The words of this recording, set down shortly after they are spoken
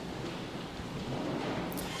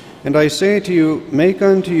And I say to you, make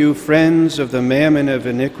unto you friends of the mammon of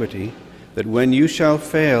iniquity, that when you shall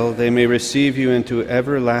fail, they may receive you into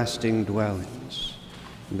everlasting dwellings.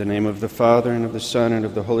 In the name of the Father, and of the Son, and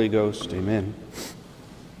of the Holy Ghost, amen.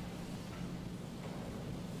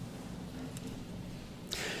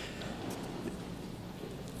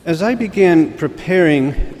 As I began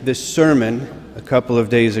preparing this sermon a couple of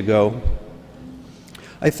days ago,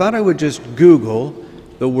 I thought I would just Google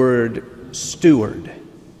the word steward.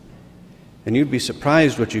 And you'd be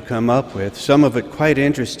surprised what you come up with, some of it quite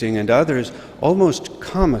interesting and others almost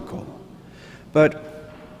comical. But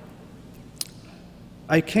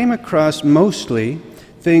I came across mostly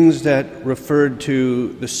things that referred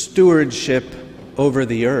to the stewardship over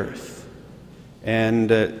the earth. And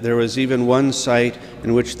there was even one site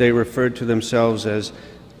in which they referred to themselves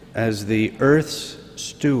as the earth's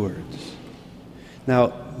stewards. Now,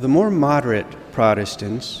 the more moderate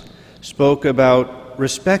Protestants spoke about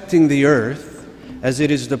respecting the earth as it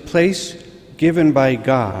is the place given by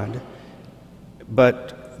God,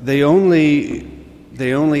 but they only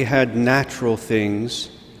had natural things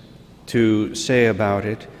to say about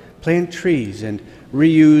it. Plant trees and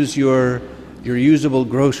reuse your usable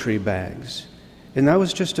grocery bags. And that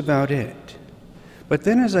was just about it. But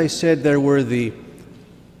then, as I said, there were the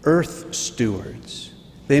earth stewards.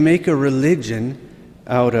 They make a religion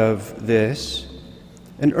out of this.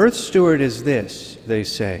 An earth steward is this, they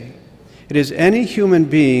say. It is any human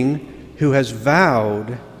being who has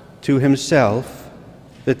vowed to himself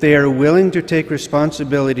that they are willing to take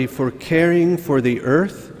responsibility for caring for the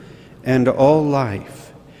earth and all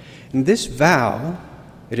life. And this vow,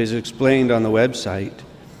 it is explained on the website,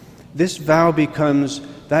 this vow becomes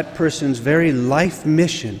that person's very life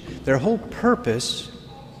mission, their whole purpose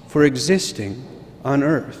for existing on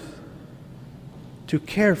earth, to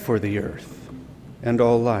care for the earth and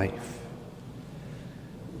all life.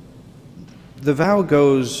 The vow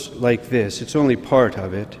goes like this, it's only part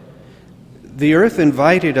of it. The earth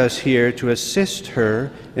invited us here to assist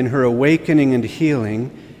her in her awakening and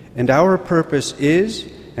healing, and our purpose is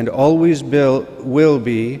and always will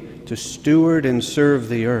be to steward and serve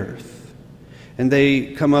the earth. And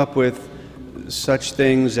they come up with such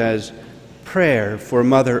things as prayer for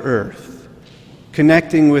Mother Earth,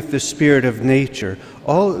 connecting with the spirit of nature.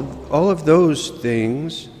 All of those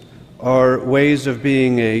things are ways of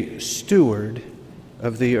being a steward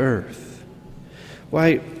of the earth.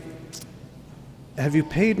 Why, have you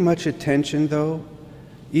paid much attention, though?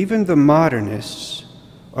 Even the modernists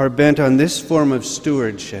are bent on this form of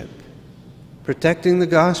stewardship. Protecting the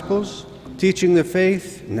Gospels? Teaching the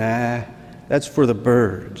faith? Nah, that's for the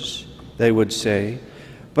birds, they would say.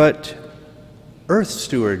 But earth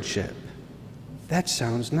stewardship, that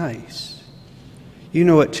sounds nice. You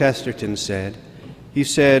know what Chesterton said? He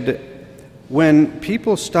said, when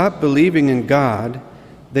people stop believing in God,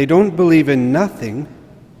 they don't believe in nothing,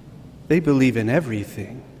 they believe in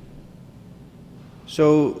everything.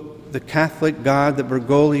 So the Catholic God that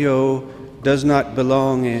Bergoglio does not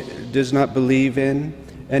believe in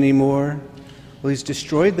anymore, well, he's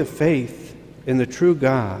destroyed the faith in the true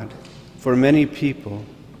God for many people,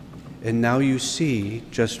 and now you see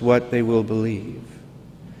just what they will believe.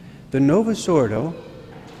 The Novus Ordo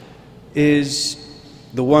is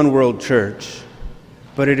the one world church,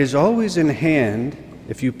 but it is always in hand,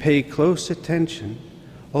 if you pay close attention,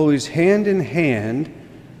 always hand in hand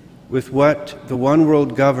with what the one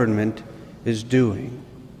world government is doing.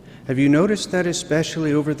 Have you noticed that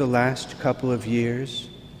especially over the last couple of years?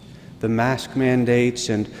 The mask mandates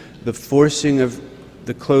and the forcing of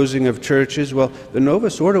the closing of churches, well, the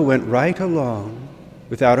Novus Ordo went right along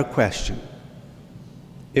without a question.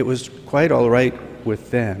 It was quite all right with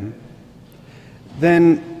them.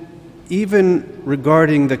 Then, even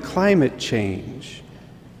regarding the climate change,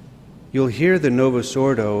 you'll hear the Novus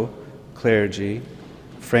Ordo clergy,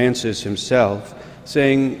 Francis himself,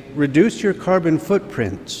 saying, reduce your carbon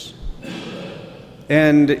footprints.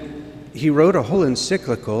 And he wrote a whole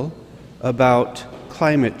encyclical about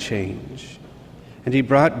climate change. And he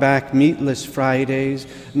brought back meatless Fridays,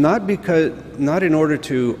 not in order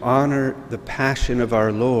to honor the passion of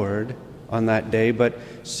our Lord on that day, but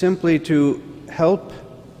simply to help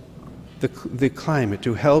the climate,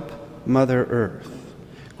 to help Mother Earth.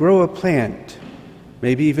 Grow a plant,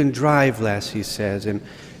 maybe even drive less, he says.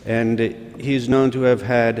 And he's known to have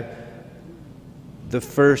had the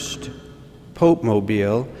first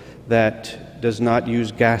Pope-mobile that does not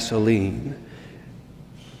use gasoline.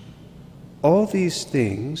 All these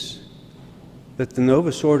things that the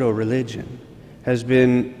Novus Ordo religion has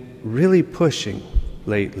been really pushing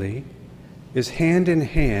lately is hand in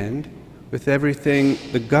hand with everything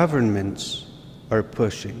the governments are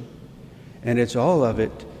pushing. And it's all of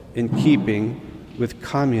it in keeping with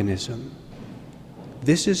communism.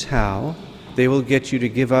 This is how they will get you to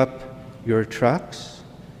give up your trucks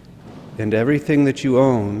and everything that you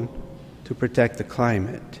own to protect the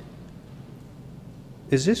climate.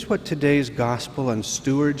 Is this what today's gospel on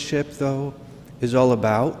stewardship, though, is all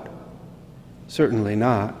about? Certainly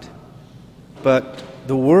not. But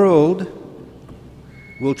the world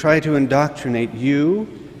will try to indoctrinate you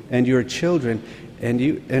and your children,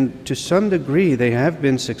 and to some degree they have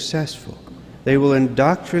been successful. They will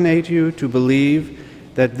indoctrinate you to believe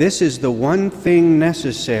that this is the one thing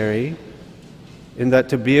necessary, and that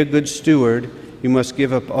to be a good steward, you must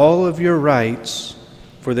give up all of your rights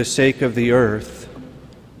for the sake of the earth.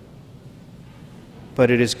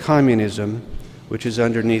 But it is communism which is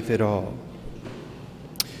underneath it all.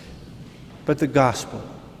 But the gospel,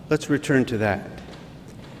 let's return to that.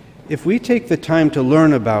 If we take the time to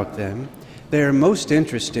learn about them, they are most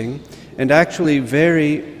interesting and actually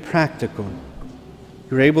very practical.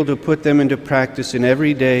 You're able to put them into practice in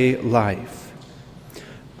everyday life.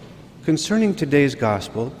 Concerning today's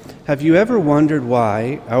gospel, have you ever wondered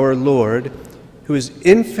why our Lord, who is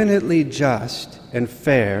infinitely just and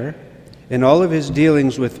fair in all of his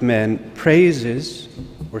dealings with men, praises,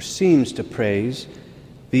 or seems to praise,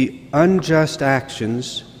 the unjust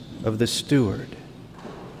actions of the steward?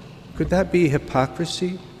 Could that be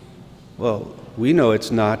hypocrisy? Well, we know it's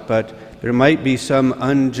not, but there might be some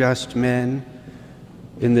unjust men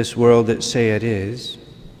in this world that say it is.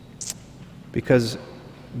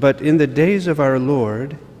 But in the days of our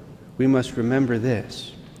Lord, we must remember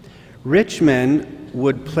this. Rich men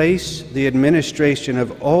would place the administration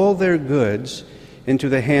of all their goods into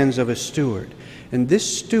the hands of a steward. And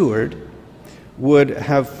this steward would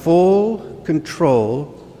have full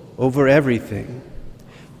control over everything.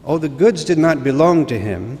 Oh, the goods did not belong to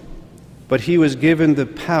him, but he was given the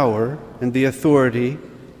power and the authority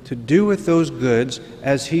to do with those goods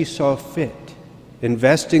as he saw fit,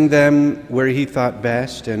 investing them where he thought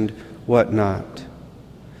best and what not.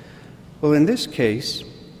 Well, in this case,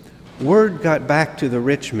 word got back to the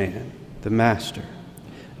rich man, the master,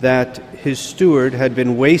 that his steward had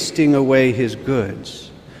been wasting away his goods.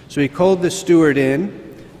 So he called the steward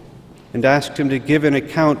in and asked him to give an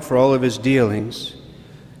account for all of his dealings.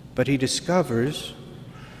 But he discovers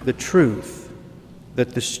the truth,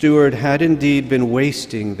 that the steward had indeed been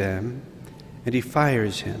wasting them, and he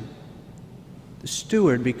fires him. The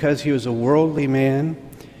steward, because he was a worldly man,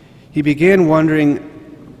 he began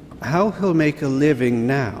wondering how he'll make a living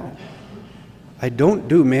now. I don't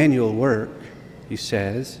do manual work, he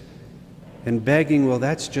says, and begging, well,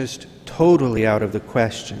 that's just totally out of the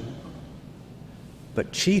question.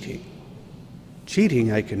 But cheating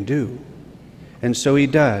I can do. And so he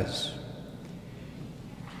does.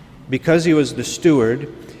 Because he was the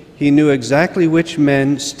steward, he knew exactly which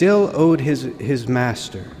men still owed his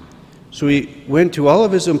master. So he went to all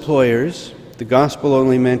of his employers. The gospel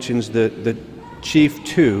only mentions the chief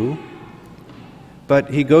two, but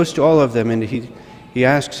he goes to all of them and he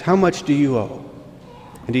asks, how much do you owe?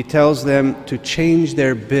 And he tells them to change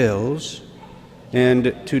their bills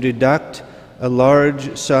and to deduct a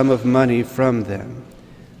large sum of money from them.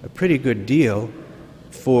 A pretty good deal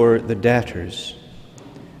for the debtors.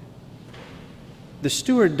 The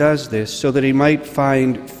steward does this so that he might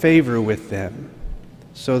find favor with them,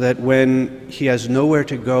 so that when he has nowhere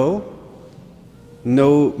to go,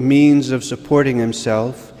 no means of supporting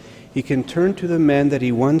himself, he can turn to the men that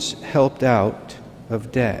he once helped out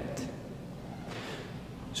of debt.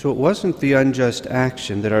 So it wasn't the unjust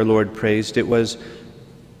action that our Lord praised, it was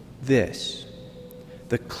this,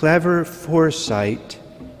 the clever foresight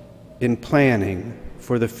in planning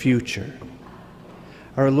for the future.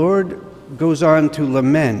 Our Lord goes on to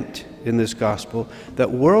lament in this gospel that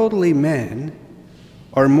worldly men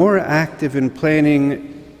are more active in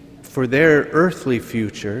planning for their earthly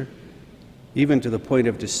future, even to the point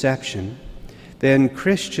of deception, than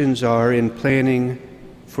Christians are in planning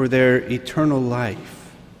for their eternal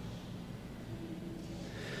life.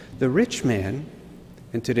 The rich man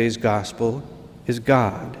in today's gospel is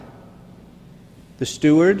God. The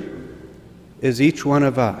steward is each one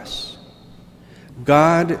of us.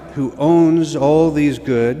 God, who owns all these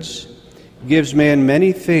goods, gives man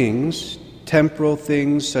many things, temporal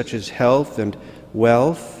things such as health and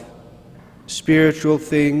wealth, spiritual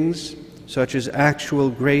things such as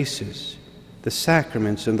actual graces, the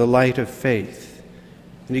sacraments and the light of faith.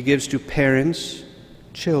 And he gives to parents,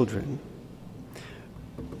 children.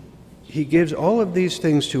 He gives all of these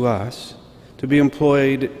things to us to be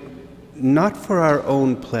employed not for our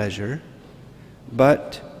own pleasure,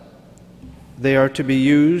 but they are to be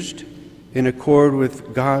used in accord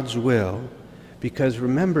with God's will, because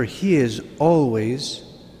remember, He is always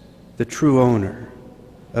the true owner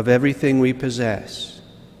of everything we possess.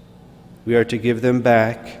 We are to give them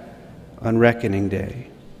back on Reckoning Day.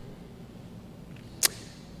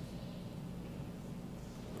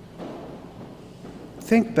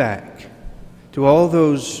 Think back to all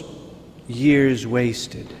those years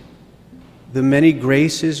wasted, the many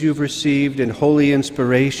graces you've received and holy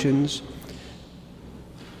inspirations,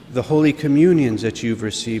 the holy communions that you've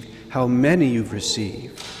received, how many you've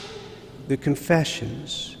received, the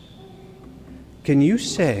confessions. Can you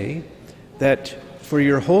say that for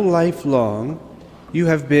your whole life long you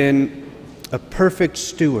have been a perfect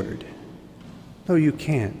steward? No, you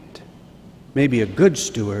can't. Maybe a good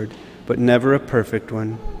steward, but never a perfect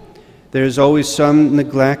one. There's always some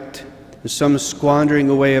neglect, some squandering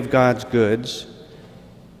away of God's goods.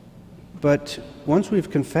 But once we've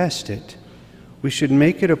confessed it, we should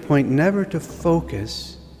make it a point never to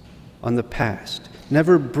focus on the past,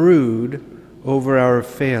 never brood over our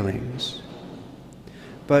failings.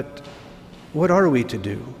 But what are we to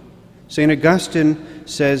do? St. Augustine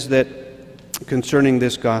says that concerning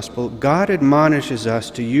this gospel, God admonishes us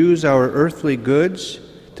to use our earthly goods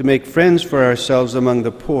to make friends for ourselves among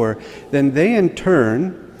the poor. Then they in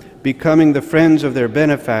turn, becoming the friends of their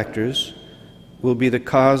benefactors, will be the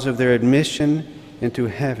cause of their admission into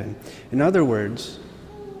heaven. In other words,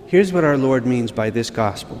 here's what our Lord means by this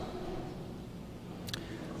gospel.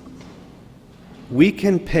 We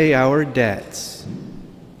can pay our debts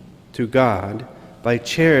to God by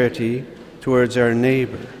charity towards our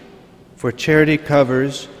neighbor, for charity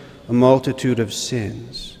covers a multitude of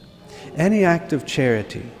sins. Any act of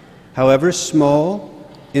charity, however small,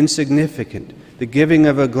 insignificant, the giving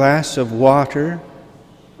of a glass of water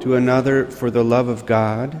to another for the love of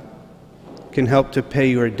God, can help to pay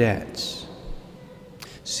your debts.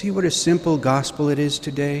 See what a simple gospel it is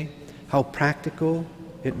today, how practical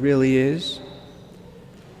it really is.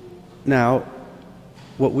 Now,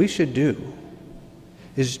 what we should do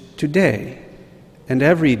is today and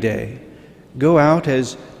every day go out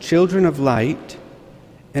as children of light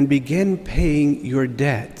and begin paying your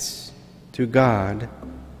debts to God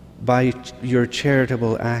by your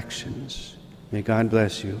charitable actions. May God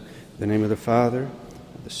bless you. In the name of the Father,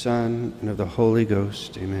 of the Son, and of the Holy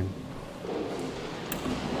Ghost. Amen.